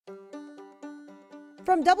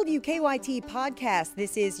From WKYT Podcast,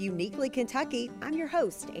 this is Uniquely Kentucky. I'm your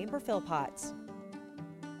host, Amber Philpotts.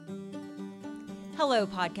 Hello,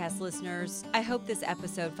 podcast listeners. I hope this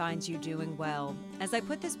episode finds you doing well. As I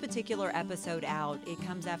put this particular episode out, it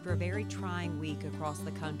comes after a very trying week across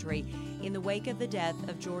the country in the wake of the death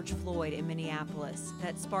of George Floyd in Minneapolis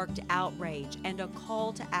that sparked outrage and a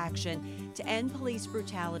call to action to end police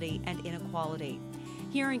brutality and inequality.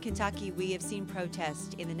 Here in Kentucky, we have seen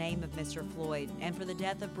protests in the name of Mr. Floyd and for the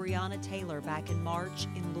death of Breonna Taylor back in March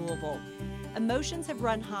in Louisville. Emotions have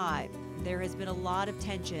run high. There has been a lot of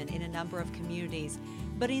tension in a number of communities,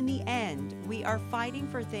 but in the end, we are fighting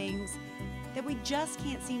for things that we just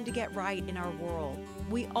can't seem to get right in our world.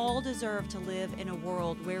 We all deserve to live in a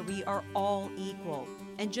world where we are all equal.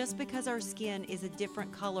 And just because our skin is a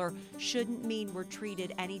different color shouldn't mean we're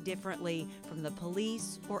treated any differently from the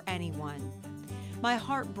police or anyone. My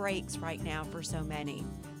heart breaks right now for so many,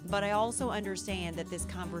 but I also understand that this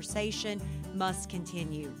conversation must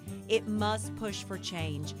continue. It must push for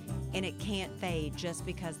change, and it can't fade just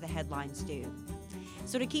because the headlines do.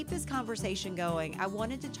 So to keep this conversation going, I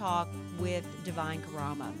wanted to talk with Divine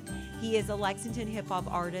Karama. He is a Lexington hip-hop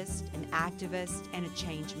artist, an activist, and a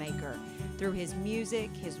change maker. Through his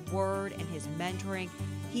music, his word, and his mentoring,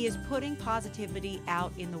 he is putting positivity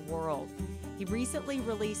out in the world. He recently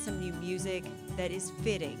released some new music that is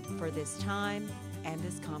fitting for this time and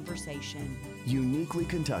this conversation. Uniquely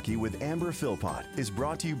Kentucky with Amber Philpott is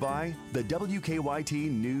brought to you by the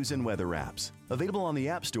WKYT News and Weather apps, available on the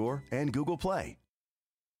App Store and Google Play.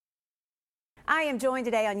 I am joined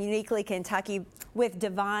today on Uniquely Kentucky with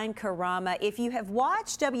Divine Karama. If you have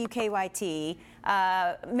watched WKYT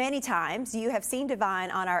many times, you have seen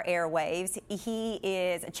Divine on our airwaves. He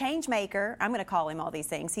is a change maker. I'm going to call him all these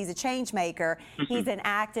things. He's a change maker. He's an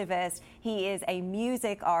activist. He is a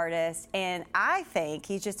music artist. And I think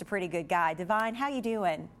he's just a pretty good guy. Divine, how you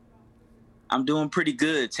doing? I'm doing pretty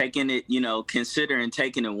good. Taking it, considering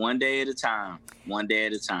taking it one day at a time.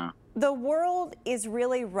 The world is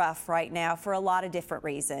really rough right now for a lot of different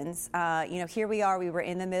reasons. Here we are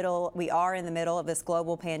in the middle of this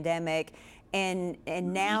global pandemic, and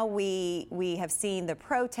now we have seen the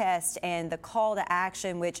protest and the call to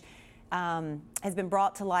action, which has been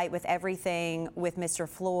brought to light with everything with Mr.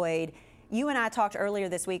 Floyd. You and I talked earlier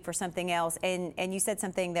this week for something else, and you said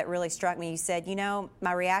something that really struck me. You said,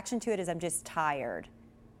 my reaction to it is I'm just tired.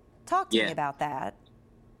 Talk to me about that.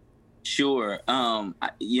 Sure. I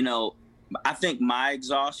think my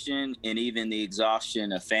exhaustion and even the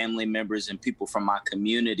exhaustion of family members and people from my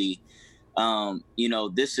community,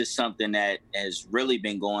 this is something that has really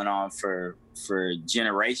been going on for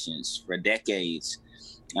generations, for decades.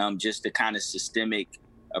 Just the kind of systemic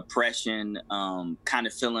oppression, kind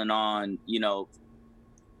of feeling on the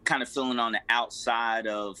outside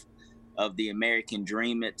of the American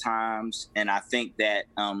dream at times. And I think that,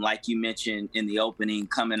 like you mentioned in the opening,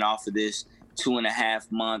 coming off of this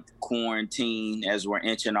 2.5-month quarantine as we're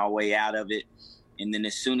inching our way out of it. And then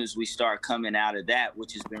as soon as we start coming out of that,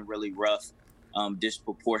 which has been really rough,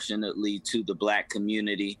 disproportionately to the Black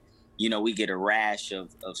community, we get a rash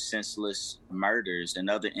of senseless murders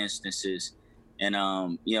and other instances. And,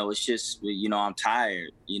 it's just, I'm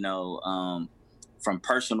tired, from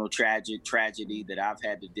personal tragedy that I've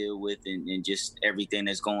had to deal with and just everything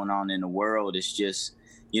that's going on in the world. It's just,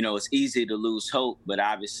 it's easy to lose hope, but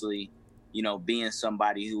obviously, being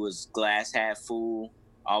somebody who is glass half full,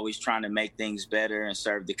 always trying to make things better and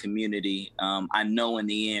serve the community. I know in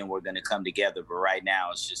the end we're going to come together, but right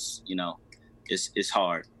now it's just, it's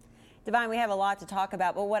hard. Divine, we have a lot to talk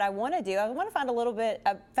about, but what I want to do, I want to find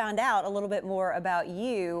out a little bit more about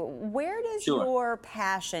you. Where does your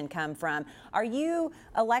passion come from? Are you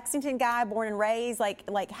a Lexington guy, born and raised?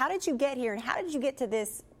 Like, how did you get here, and how did you get to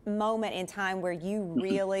this moment in time where you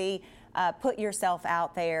really put yourself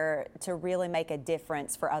out there to really make a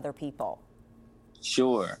difference for other people?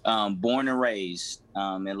 Sure. Born and raised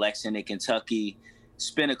in Lexington, Kentucky.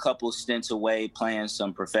 Spent a couple stints away playing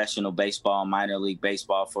some professional baseball, minor league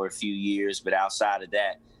baseball for a few years. But outside of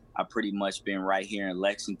that, I've pretty much been right here in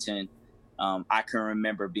Lexington. I can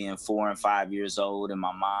remember being 4 and 5 years old, and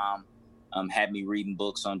my mom had me reading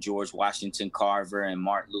books on George Washington Carver and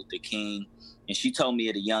Martin Luther King. And she told me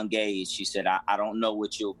at a young age, she said, I don't know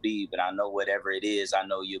what you'll be, but I know whatever it is, I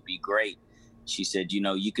know you'll be great. She said,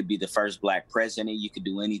 you could be the first Black president. You could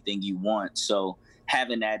do anything you want. So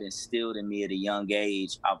having that instilled in me at a young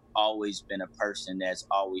age, I've always been a person that's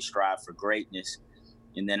always strived for greatness.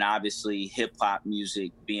 And then obviously hip hop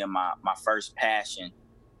music being my first passion,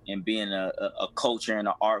 and being a culture and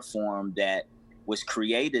an art form that was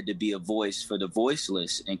created to be a voice for the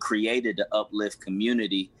voiceless and created to uplift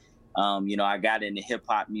community. I got into hip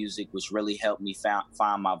hop music, which really helped me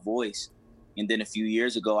find my voice. And then a few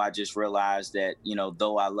years ago, I just realized that,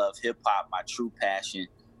 though I love hip hop, my true passion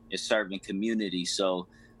is serving community. So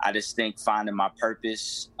I just think finding my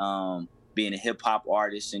purpose, being a hip hop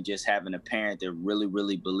artist, and just having a parent that really,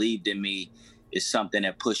 really believed in me is something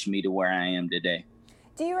that pushed me to where I am today.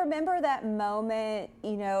 Do you remember that moment,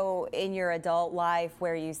 in your adult life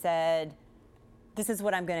where you said, this is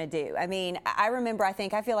what I'm going to do? I mean, I remember, I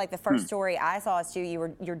feel like the first story I saw us do,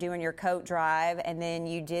 you're doing your coat drive, and then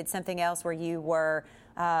you did something else where you were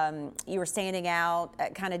standing out,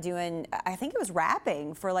 kind of doing, I think it was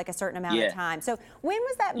rapping for like a certain amount of time. So when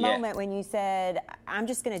was that moment when you said, I'm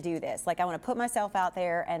just going to do this? Like, I want to put myself out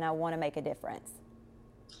there and I want to make a difference.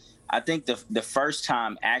 I think the first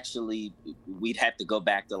time, actually, we'd have to go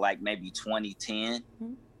back to like maybe 2010.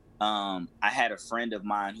 I had a friend of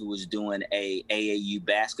mine who was doing a AAU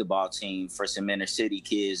basketball team for some inner city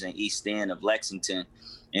kids in East End of Lexington.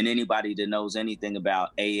 And anybody that knows anything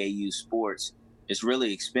about AAU sports, it's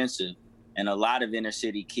really expensive. And a lot of inner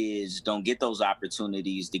city kids don't get those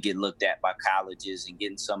opportunities to get looked at by colleges and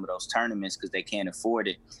get in some of those tournaments because they can't afford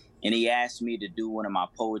it. And he asked me to do one of my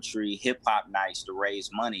poetry hip hop nights to raise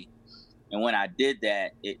money. And when I did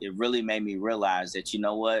that, it really made me realize that,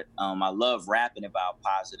 I love rapping about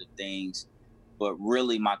positive things, but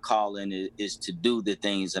really my calling is to do the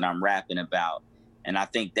things that I'm rapping about. And I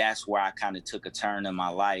think that's where I kind of took a turn in my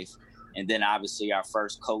life. And then obviously our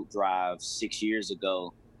first coat drive 6 years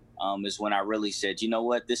ago is when I really said,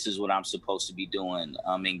 this is what I'm supposed to be doing.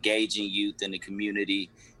 Engaging youth in the community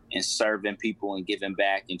and serving people and giving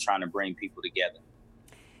back and trying to bring people together.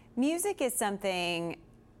 Music is something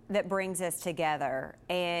that brings us together,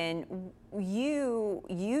 and you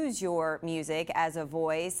use your music as a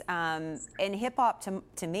voice, and hip hop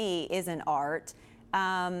to me is an art.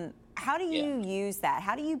 How do you use that?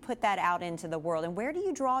 How do you put that out into the world, and where do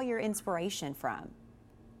you draw your inspiration from?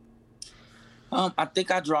 I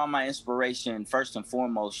think I draw my inspiration first and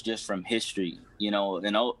foremost just from history.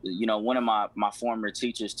 One of my former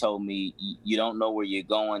teachers told me, you don't know where you're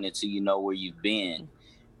going until you know where you've been,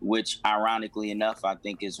 which ironically enough, I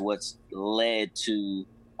think is what's led to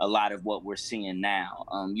a lot of what we're seeing now.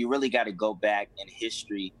 You really got to go back in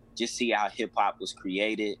history, just see how hip hop was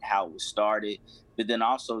created, how it was started, but then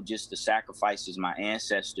also just the sacrifices my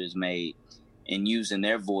ancestors made in using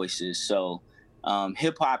their voices. So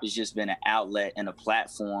hip hop has just been an outlet and a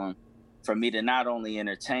platform for me to not only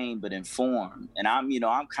entertain, but inform. And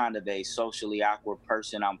I'm kind of a socially awkward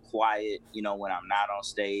person. I'm quiet, when I'm not on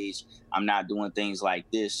stage, I'm not doing things like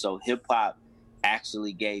this. So hip hop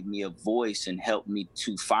actually gave me a voice and helped me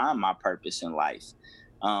to find my purpose in life.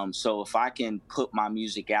 So if I can put my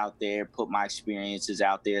music out there, put my experiences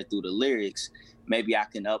out there through the lyrics, maybe I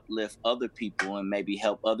can uplift other people and maybe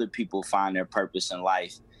help other people find their purpose in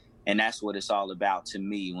life. And that's what it's all about to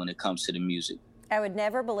me when it comes to the music. I would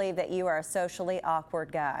never believe that you are a socially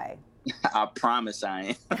awkward guy. I promise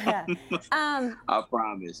I am. I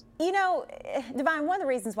promise. Divine, one of the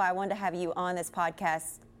reasons why I wanted to have you on this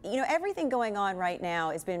podcast, everything going on right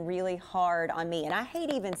now has been really hard on me. And I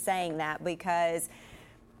hate even saying that because,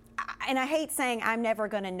 and I hate saying I'm never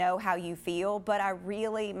going to know how you feel, but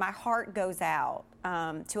my heart goes out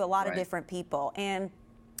to a lot of different people. And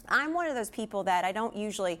I'm one of those people that I don't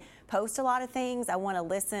usually post a lot of things. I want to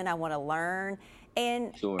listen. I want to learn.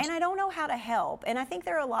 And I don't know how to help. And I think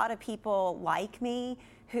there are a lot of people like me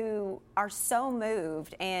who are so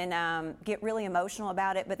moved and get really emotional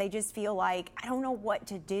about it, but they just feel like, I don't know what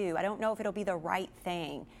to do. I don't know if it'll be the right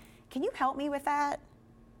thing. Can you help me with that?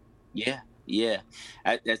 Yeah.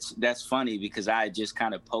 That's funny because I just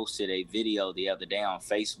kind of posted a video the other day on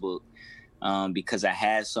Facebook because I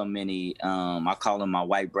had so many, I call them my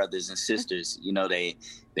white brothers and sisters.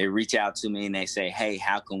 They reach out to me and they say, hey,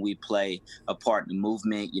 how can we play a part in the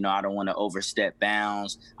movement? I don't want to overstep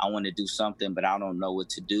bounds. I want to do something, but I don't know what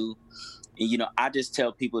to do. And, I just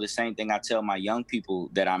tell people the same thing I tell my young people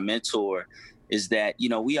that I mentor is that,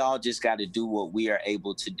 we all just got to do what we are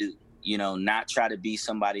able to do. Not try to be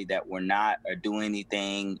somebody that we're not or do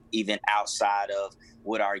anything even outside of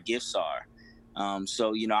what our gifts are.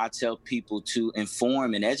 So, I tell people to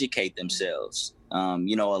inform and educate themselves. A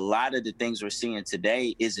lot of the things we're seeing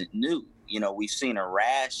today isn't new. We've seen a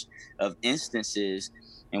rash of instances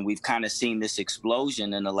and we've kind of seen this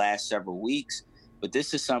explosion in the last several weeks. But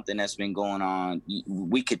this is something that's been going on.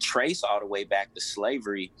 We could trace all the way back to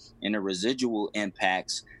slavery and the residual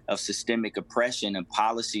impacts of systemic oppression and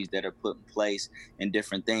policies that are put in place and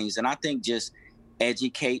different things. And I think just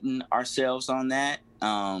educating ourselves on that,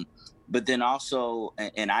 But then also,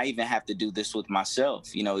 and I even have to do this with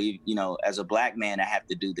myself, as a Black man, I have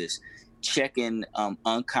to do this, checking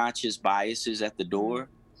unconscious biases at the door.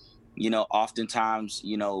 Oftentimes,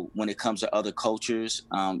 when it comes to other cultures,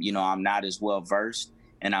 I'm not as well versed,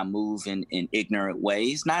 and I move in ignorant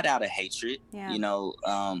ways, not out of hatred,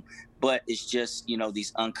 but it's just,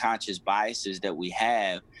 these unconscious biases that we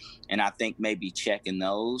have. And I think maybe checking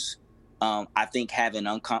those, I think having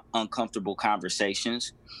uncomfortable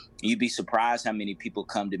conversations. You'd be surprised how many people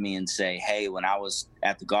come to me and say, hey, when I was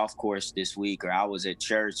at the golf course this week, or I was at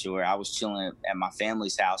church, or I was chilling at my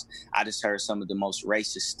family's house, I just heard some of the most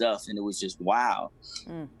racist stuff, and it was just wow.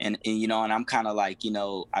 And I'm kind of like,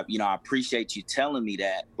 I appreciate you telling me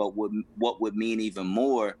that, but what would mean even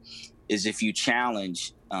more is if you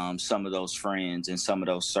challenge some of those friends and some of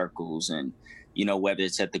those circles, and whether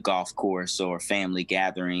it's at the golf course or family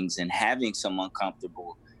gatherings, and having some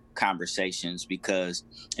uncomfortable conversations, because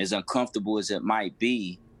as uncomfortable as it might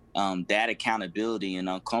be, that accountability and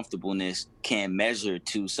uncomfortableness can measure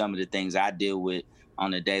to some of the things I deal with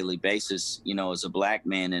on a daily basis, as a Black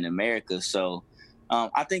man in America. So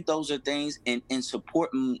I think those are things, in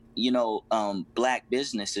supporting, Black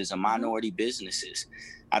businesses and minority businesses.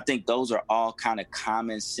 I think those are all kind of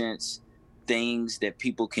common sense things that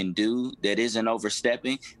people can do that isn't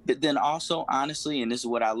overstepping. But then also, honestly, and this is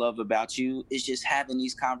what I love about you, is just having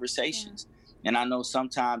these conversations. And I know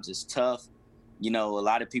sometimes it's tough. A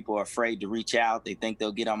lot of people are afraid to reach out. They think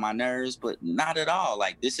they'll get on my nerves, but not at all.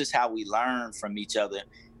 Like, this is how we learn from each other.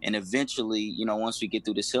 And eventually, once we get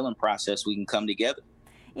through this healing process, we can come together.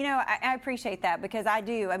 I appreciate that, because I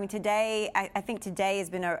do. I mean, today, I think today has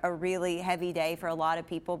been a really heavy day for a lot of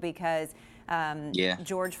people, because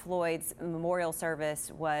George Floyd's memorial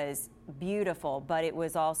service was beautiful, but it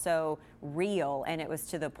was also real, and it was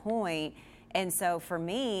to the point. And so for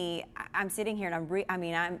me, I'm sitting here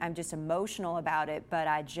and I'm just emotional about it, but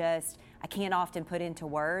I can't often put into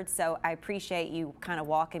words. So I appreciate you kind of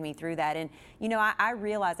walking me through that. And, I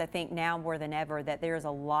realize, I think now more than ever, that there's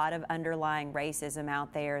a lot of underlying racism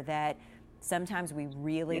out there that sometimes we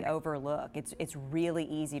really overlook. It's really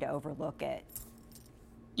easy to overlook it.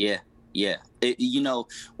 Yeah.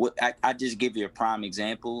 What I just give you a prime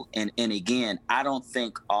example. And again, I don't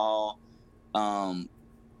think all, I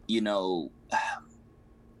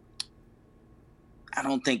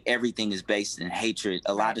don't think everything is based in hatred.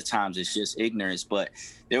 A lot of times it's just ignorance. But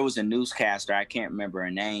there was a newscaster, I can't remember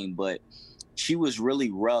her name, but she was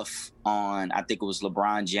really rough on, I think it was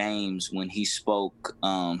LeBron James, when he spoke.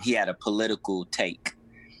 He had a political take.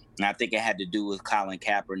 And I think it had to do with Colin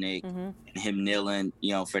Kaepernick and him kneeling,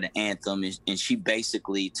 for the anthem. And she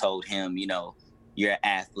basically told him, you're an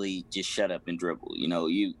athlete, just shut up and dribble.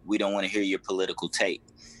 We don't want to hear your political take.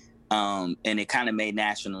 And it kind of made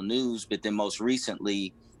national news. But then most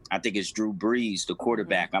recently, I think it's Drew Brees, the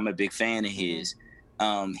quarterback. I'm a big fan of his.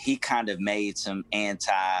 He kind of made some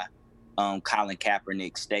Colin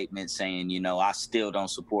Kaepernick statement saying, I still don't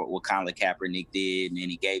support what Colin Kaepernick did. And then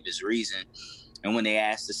he gave his reason. And when they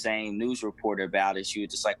asked the same news reporter about it, she was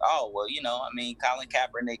just like, oh, well, Colin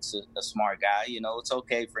Kaepernick's a smart guy. It's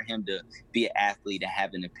okay for him to be an athlete and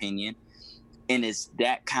have an opinion. And it's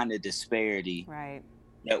that kind of disparity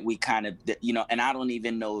that we kind of, and I don't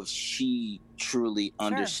even know if she truly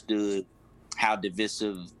understood how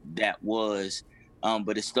divisive that was.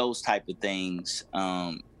 But it's those type of things,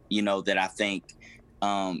 that I think,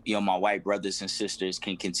 my white brothers and sisters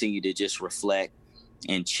can continue to just reflect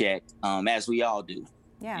and check, as we all do.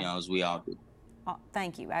 As we all do. Oh,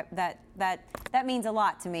 thank you. That means a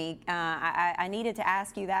lot to me. I needed to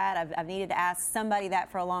ask you that. I've needed to ask somebody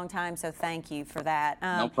that for a long time. So thank you for that.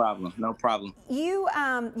 No problem. You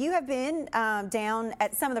have been down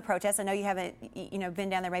at some of the protests. I know you haven't been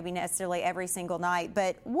down there maybe necessarily every single night,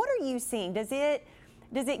 but what are you seeing? Does it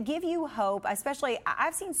give you hope? Especially,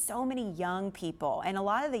 I've seen so many young people, and a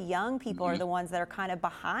lot of the young people are the ones that are kind of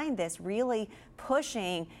behind this, really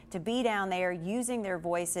pushing to be down there, using their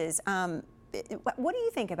voices. What do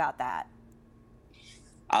you think about that?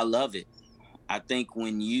 I love it. I think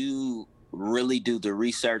when you really do the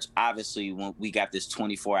research, obviously when we got this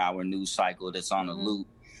 24-hour news cycle that's on a loop,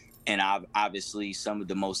 and obviously some of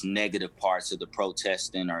the most negative parts of the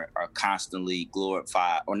protesting are constantly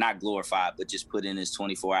glorified, or not glorified, but just put in this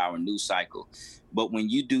 24-hour news cycle. But when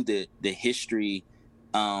you do the history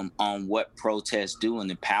on what protests do and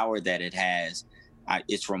the power that it has,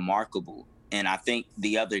 it's remarkable. And I think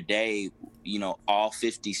the other day, all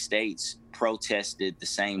 50 states protested the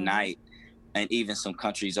same night and even some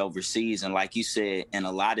countries overseas. And like you said, in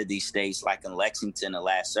a lot of these states, like in Lexington, the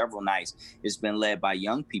last several nights, it's been led by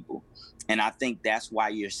young people. And I think that's why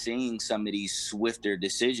you're seeing some of these swifter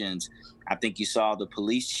decisions. I think you saw the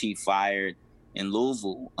police chief fired in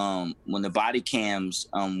Louisville when the body cams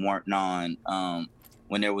weren't on,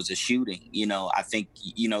 when there was a shooting. I think,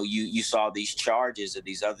 you saw these charges of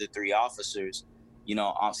these other 3 officers,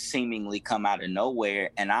 seemingly come out of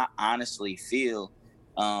nowhere. And I honestly feel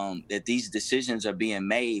that these decisions are being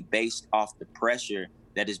made based off the pressure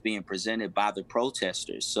that is being presented by the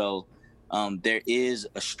protesters. So there is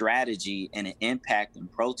a strategy and an impact in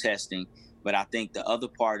protesting, but I think the other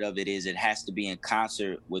part of it is it has to be in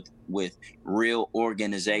concert with real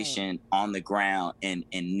organization on the ground and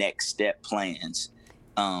next step plans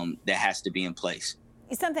that has to be in place.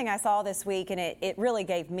 Something I saw this week, and it really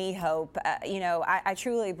gave me hope. I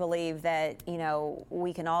truly believe that,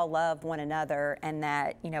 we can all love one another, and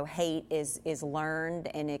that, hate is learned,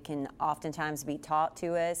 and it can oftentimes be taught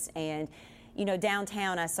to us. And,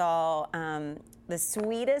 downtown I saw the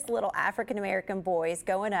sweetest little African-American boys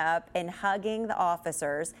going up and hugging the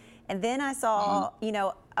officers. And then I saw,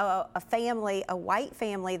 a white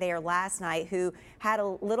family there last night who had a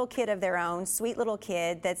little kid of their own, sweet little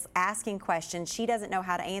kid that's asking questions. She doesn't know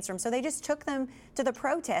how to answer them. So they just took them to the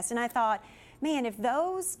protest. And I thought, man, if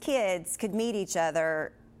those kids could meet each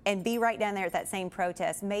other and be right down there at that same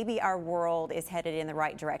protest, maybe our world is headed in the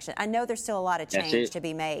right direction. I know there's still a lot of change to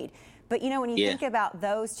be made. But, when you think about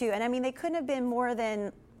those two, and I mean, they couldn't have been more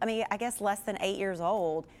than, I guess less than 8 years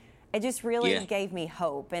old. It just really gave me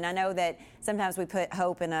hope. And I know that sometimes we put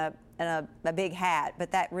hope in a big hat,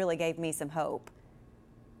 but that really gave me some hope.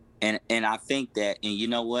 And I think that, and you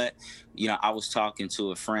know what, I was talking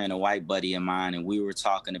to a friend, a white buddy of mine, and we were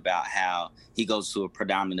talking about how he goes to a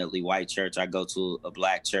predominantly white church. I go to a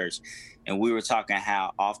black church. And we were talking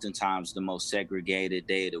how oftentimes the most segregated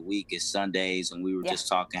day of the week is Sundays. And we were just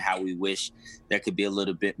talking how we wish there could be a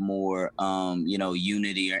little bit more,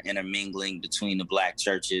 unity or intermingling between the black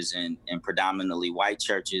churches and predominantly white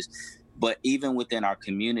churches. But even within our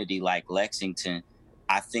community like Lexington,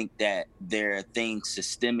 I think that there are things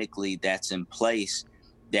systemically that's in place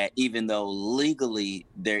that even though legally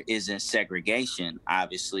there isn't segregation,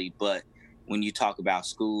 obviously, but when you talk about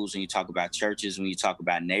schools, when you talk about churches, when you talk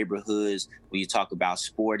about neighborhoods, when you talk about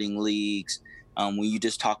sporting leagues, when you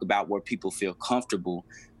just talk about where people feel comfortable,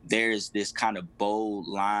 there's this kind of bold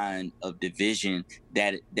line of division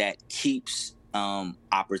that keeps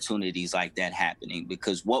opportunities like that happening.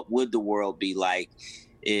 Because what would the world be like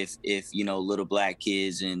if little black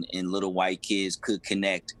kids and little white kids could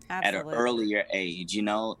connect at an earlier age,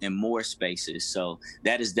 in more spaces? So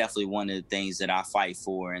that is definitely one of the things that I fight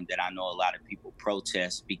for, and that I know a lot of people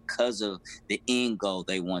protest because of the end goal.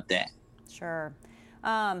 They want that. Sure.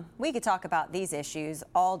 We could talk about these issues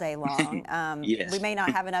all day long. Yes. We may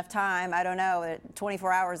not have enough time. I don't know.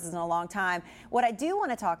 24 hours isn't a long time. What I do want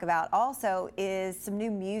to talk about also is some new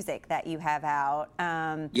music that you have out.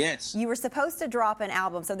 Yes. You were supposed to drop an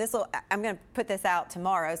album. So I'm going to put this out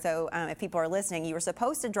tomorrow. So if people are listening, you were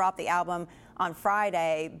supposed to drop the album on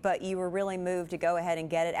Friday, but you were really moved to go ahead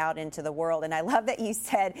and get it out into the world. And I love that you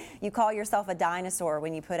said you call yourself a dinosaur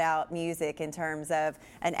when you put out music in terms of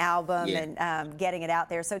an album and getting it out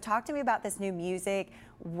there. So talk to me about this new music.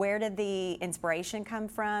 Where did the inspiration come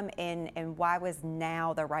from, and why was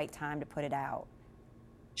now the right time to put it out?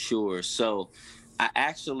 Sure. So I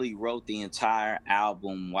actually wrote the entire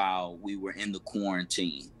album while we were in the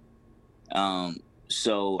quarantine.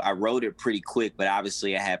 So I wrote it pretty quick, but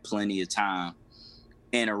obviously I had plenty of time.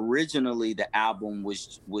 And originally the album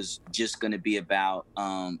was just going to be about,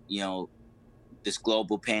 this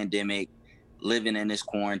global pandemic, living in this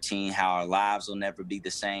quarantine, how our lives will never be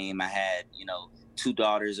the same. I had, 2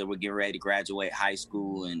 daughters that were getting ready to graduate high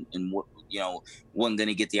school and wasn't going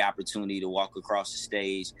to get the opportunity to walk across the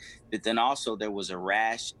stage. But then also there was a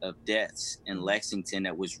rash of deaths in Lexington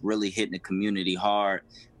that was really hitting the community hard.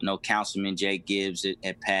 Councilman Jay Gibbs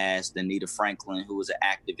had passed. Anita Franklin, who was an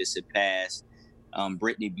activist, had passed.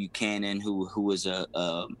 Brittany Buchanan, who was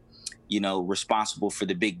responsible for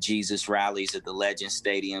the Big Jesus rallies at the Legend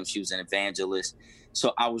Stadium. She was an evangelist.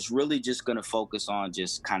 So I was really just going to focus on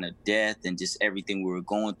just kind of death and just everything we were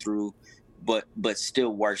going through, but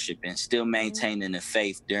still worshiping, still maintaining the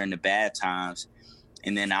faith during the bad times.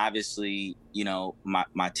 And then obviously,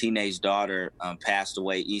 my teenage daughter passed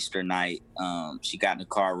away Easter night. She got in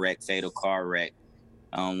a fatal car wreck,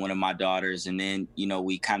 one of my daughters. And then,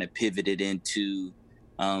 we kind of pivoted into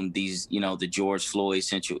these, the George Floyd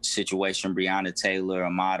situation, Breonna Taylor,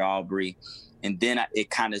 Ahmaud Arbery. And then it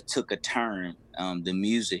kind of took a turn, the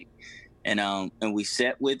music. And we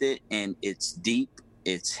sat with it, and it's deep,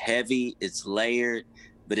 it's heavy, it's layered,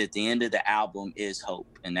 but at the end of the album is hope.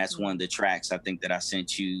 And that's one of the tracks I think that I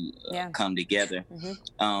sent you, Come Together.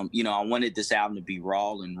 I wanted this album to be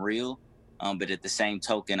raw and real, but at the same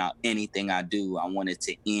token, anything I do, I want it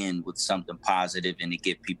to end with something positive and to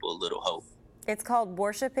give people a little hope. It's called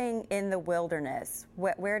Worshiping in the Wilderness.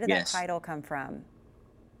 Where did that title come from?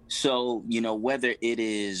 So, whether it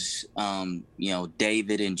is,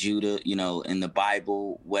 David and Judah, in the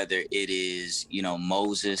Bible, whether it is,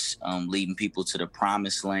 Moses leading people to the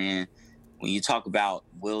promised land. When you talk about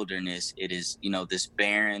wilderness, it is, this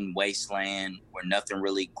barren wasteland where nothing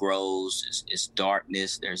really grows. It's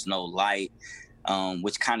darkness. There's no light,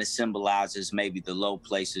 which kind of symbolizes maybe the low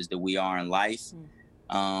places that we are in life.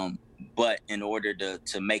 But in order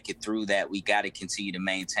to make it through that, we got to continue to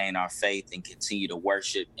maintain our faith and continue to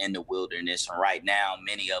worship in the wilderness. And right now,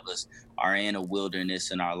 many of us are in a wilderness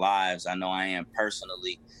in our lives. I know I am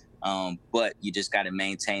personally, but you just got to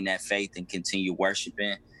maintain that faith and continue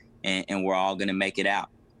worshiping, and we're all going to make it out.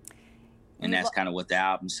 And that's kind of what the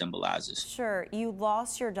album symbolizes. Sure. You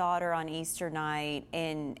lost your daughter on Easter night,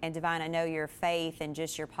 and Divine, I know your faith and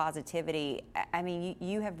just your positivity. I mean,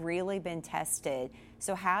 you have really been tested.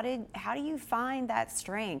 So how do you find that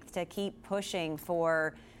strength to keep pushing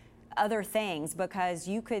for other things? Because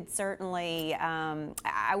you could certainly,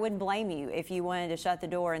 I wouldn't blame you if you wanted to shut the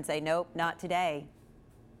door and say, nope, not today.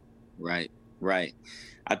 Right.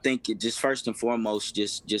 I think just first and foremost,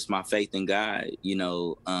 just my faith in God,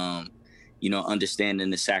 understanding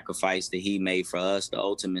the sacrifice that he made for us, the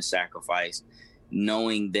ultimate sacrifice,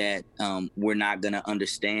 knowing that we're not going to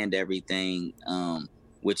understand everything,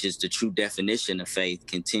 which is the true definition of faith,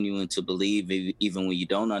 continuing to believe even when you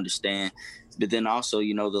don't understand. But then also,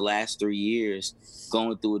 the last 3 years,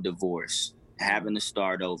 going through a divorce, having to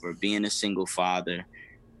start over, being a single father.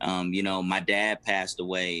 My dad passed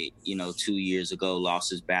away, 2 years ago,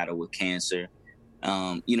 lost his battle with cancer.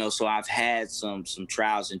 So I've had some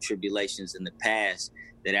trials and tribulations in the past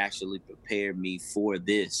that actually prepared me for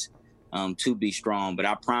this, to be strong. But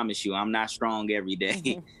I promise you, I'm not strong every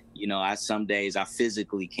day. Some days I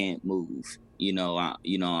physically can't move.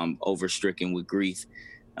 I'm overstricken with grief.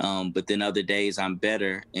 But then other days I'm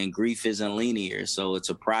better, and grief isn't linear. So it's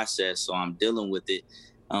a process. So I'm dealing with it.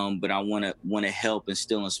 But I want to help and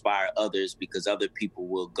still inspire others, because other people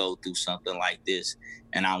will go through something like this,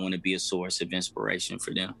 and I want to be a source of inspiration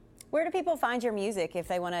for them. Where do people find your music if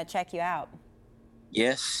they want to check you out?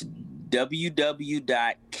 Yes,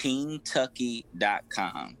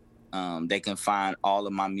 www.kingtucky.com. They can find all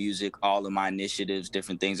of my music, all of my initiatives,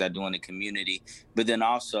 different things I do in the community. But then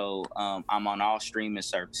also, I'm on all streaming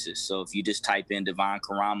services. So if you just type in Divine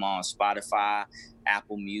Karama on Spotify,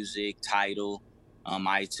 Apple Music, Tidal,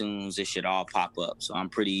 iTunes, it should all pop up. So I'm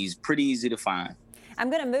pretty easy to find. I'm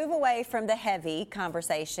going to move away from the heavy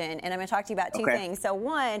conversation, and I'm going to talk to you about two things. So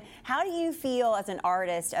one, how do you feel as an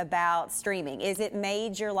artist about streaming? Is it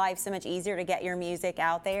made your life so much easier to get your music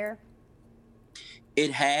out there?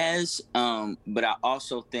 It has, but I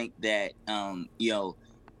also think that,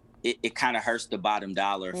 it kind of hurts the bottom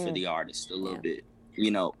dollar for the artist a little bit,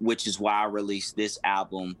 which is why I released this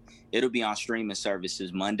album. It'll be on streaming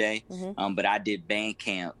services Monday, but I did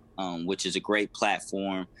Bandcamp, which is a great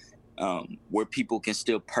platform where people can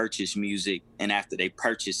still purchase music, and after they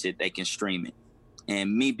purchase it, they can stream it.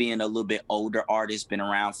 And me being a little bit older artist, been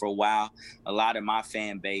around for a while, a lot of my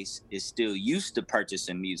fan base is still used to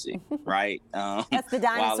purchasing music, right? That's the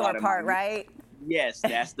dinosaur part, right? Yes,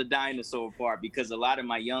 that's the dinosaur part, because a lot of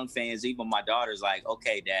my young fans, even my daughter's like,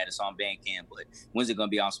 okay, Dad, it's on Bandcamp, but when's it going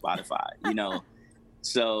to be on Spotify?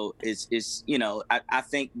 So it's I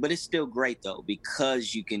think, but it's still great though,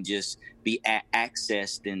 because you can just be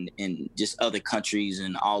accessed in just other countries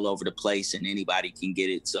and all over the place, and anybody can get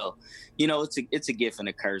it. So, it's a gift and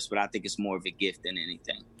a curse, but I think it's more of a gift than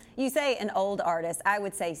anything. You say an old artist. I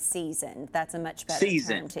would say seasoned. That's a much better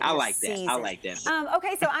term. I like that. I like that.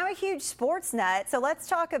 Okay, so I'm a huge sports nut. So let's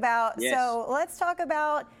talk about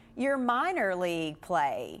your minor league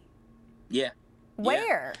play. Yeah.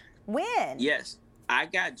 Where? When? Yes. I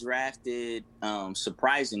got drafted,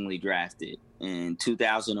 surprisingly drafted in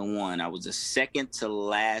 2001. I was the second to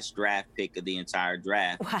last draft pick of the entire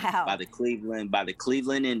draft. Wow. by the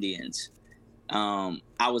Cleveland Indians.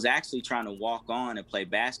 I was actually trying to walk on and play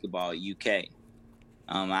basketball at UK.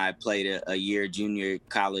 I played a year junior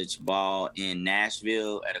college ball in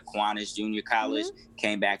Nashville at Aquinas Junior College,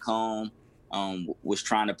 came back home, was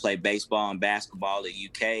trying to play baseball and basketball at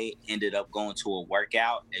UK, ended up going to a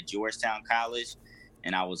workout at Georgetown College,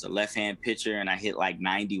 and I was a left-hand pitcher, and I hit like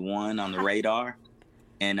 91 on the radar.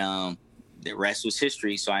 And the rest was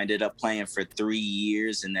history. So I ended up playing for 3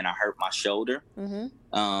 years, and then I hurt my shoulder.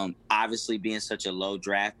 Obviously, being such a low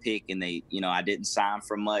draft pick, and I didn't sign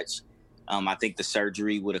for much. I think the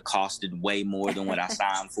surgery would have costed way more than what I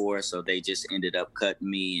signed for. So they just ended up cutting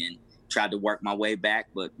me and tried to work my way back,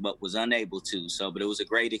 but was unable to. But it was a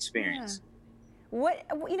great experience. Yeah.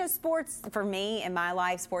 Sports, for me in my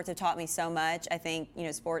life, sports have taught me so much. I think,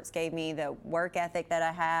 sports gave me the work ethic that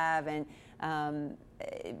I have, and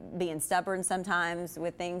being stubborn sometimes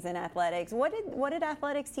with things in athletics. What did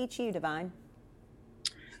athletics teach you, Divine?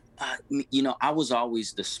 I was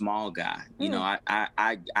always the small guy.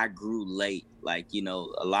 I grew late.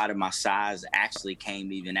 A lot of my size actually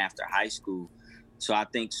came even after high school. So I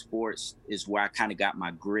think sports is where I kind of got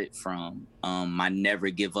my grit from, my never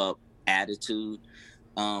give up attitude.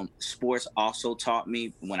 Sports also taught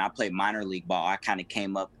me, when I played minor league ball, I kind of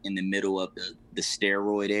came up in the middle of the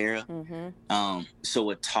steroid era.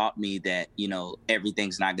 So it taught me that,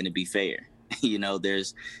 everything's not going to be fair.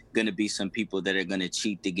 There's going to be some people that are going to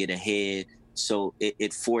cheat to get ahead. So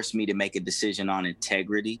it forced me to make a decision on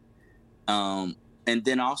integrity. And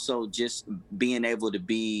then also just being able to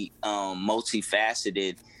be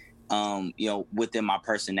multifaceted, within my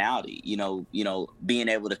personality, being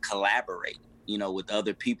able to collaborate, with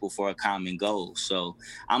other people for a common goal. So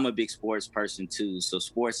I'm a big sports person too. So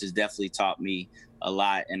sports has definitely taught me a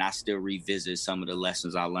lot, and I still revisit some of the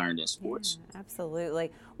lessons I learned in sports. Yeah,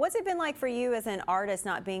 absolutely. What's it been like for you as an artist,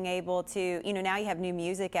 not being able to, now you have new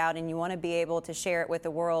music out and you want to be able to share it with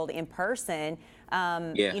the world in person?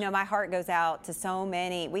 My heart goes out to so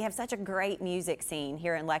many. We have such a great music scene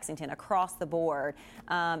here in Lexington across the board,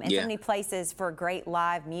 and so many places for great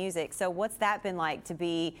live music. So what's that been like, to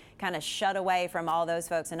be kind of shut away from all those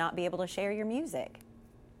folks and not be able to share your music?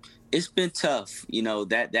 It's been tough.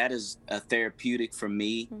 That is a therapeutic for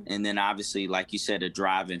me. And then obviously, like you said, a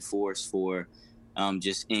driving force for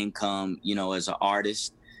just income, as an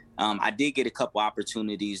artist. I did get a couple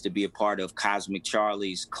opportunities to be a part of Cosmic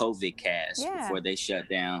Charlie's COVID cast before they shut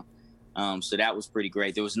down. So that was pretty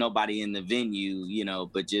great. There was nobody in the venue,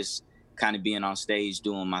 but just kind of being on stage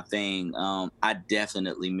doing my thing. I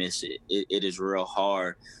definitely miss it. It is real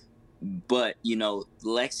hard. But,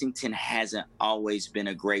 Lexington hasn't always been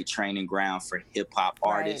a great training ground for hip hop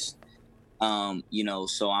artists.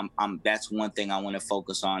 So I'm that's one thing I want to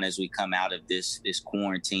focus on as we come out of this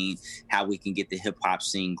quarantine, how we can get the hip hop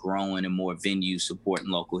scene growing and more venues supporting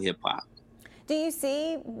local hip hop. Do you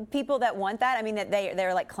see people that want that? I mean, that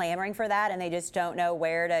they're like clamoring for that and they just don't know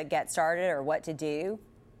where to get started or what to do?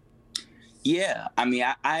 Yeah. I mean,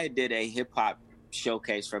 I did a hip hop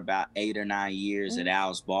showcase for about 8 or 9 years at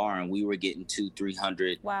Al's Bar, and we were getting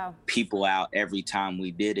 200-300 people out every time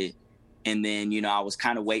we did it. And then, I was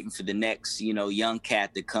kind of waiting for the next, young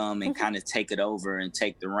cat to come and kind of take it over and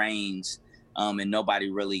take the reins. And nobody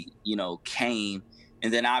really, came.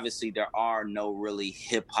 And then obviously there are no really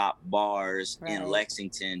hip hop bars in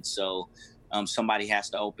Lexington. So somebody has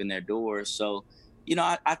to open their doors. So,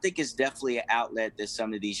 I think it's definitely an outlet that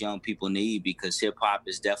some of these young people need, because hip hop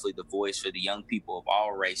is definitely the voice for the young people of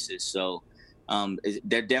all races. So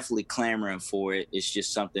they're definitely clamoring for it. It's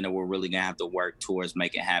just something that we're really going to have to work towards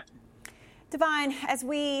making happen. Divine, as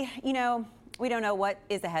we don't know what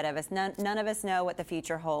is ahead of us. None of us know what the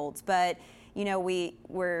future holds. But,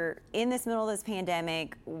 we're in this middle of this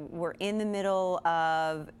pandemic. We're in the middle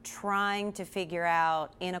of trying to figure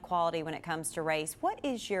out inequality when it comes to race. What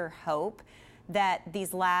is your hope that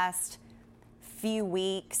these last few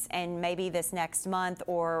weeks and maybe this next month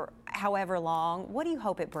or however long, what do you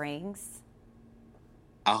hope it brings?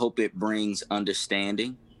 I hope it brings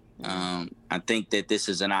understanding. I think that this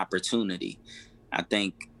is an opportunity. I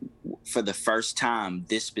think for the first time,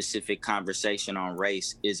 this specific conversation on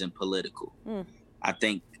race isn't political. I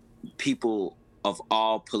think people of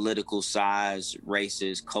all political sides,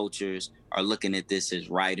 races, cultures are looking at this as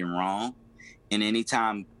right and wrong. And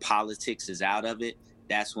anytime politics is out of it,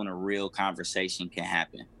 that's when a real conversation can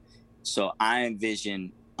happen. So I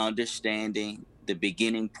envision understanding, the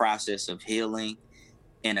beginning process of healing,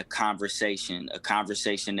 and a conversation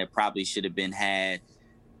that probably should have been had,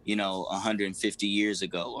 150 years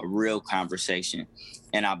ago, a real conversation.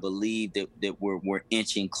 And I believe that we're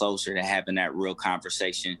inching closer to having that real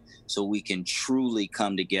conversation so we can truly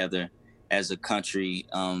come together as a country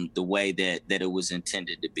the way that it was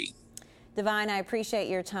intended to be. Divine, I appreciate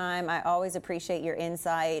your time. I always appreciate your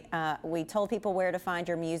insight. We told people where to find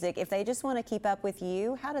your music. If they just want to keep up with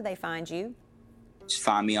you, how do they find you? Just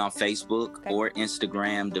find me on Facebook or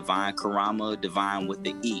Instagram, Divine Karama, Divine with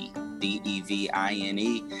the E,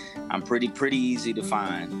 Devine. I'm pretty easy to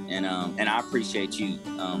find, and I appreciate you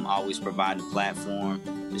always providing a platform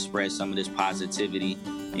to spread some of this positivity.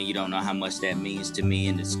 And you don't know how much that means to me,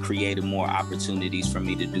 and it's created more opportunities for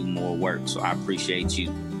me to do more work. So I appreciate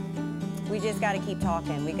you. We just got to keep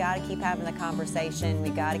talking. We got to keep having the conversation. We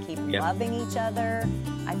got to keep loving each other,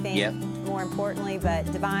 I think, more importantly. But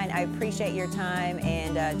Divine, I appreciate your time,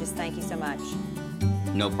 and just thank you so much.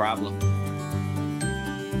 No problem.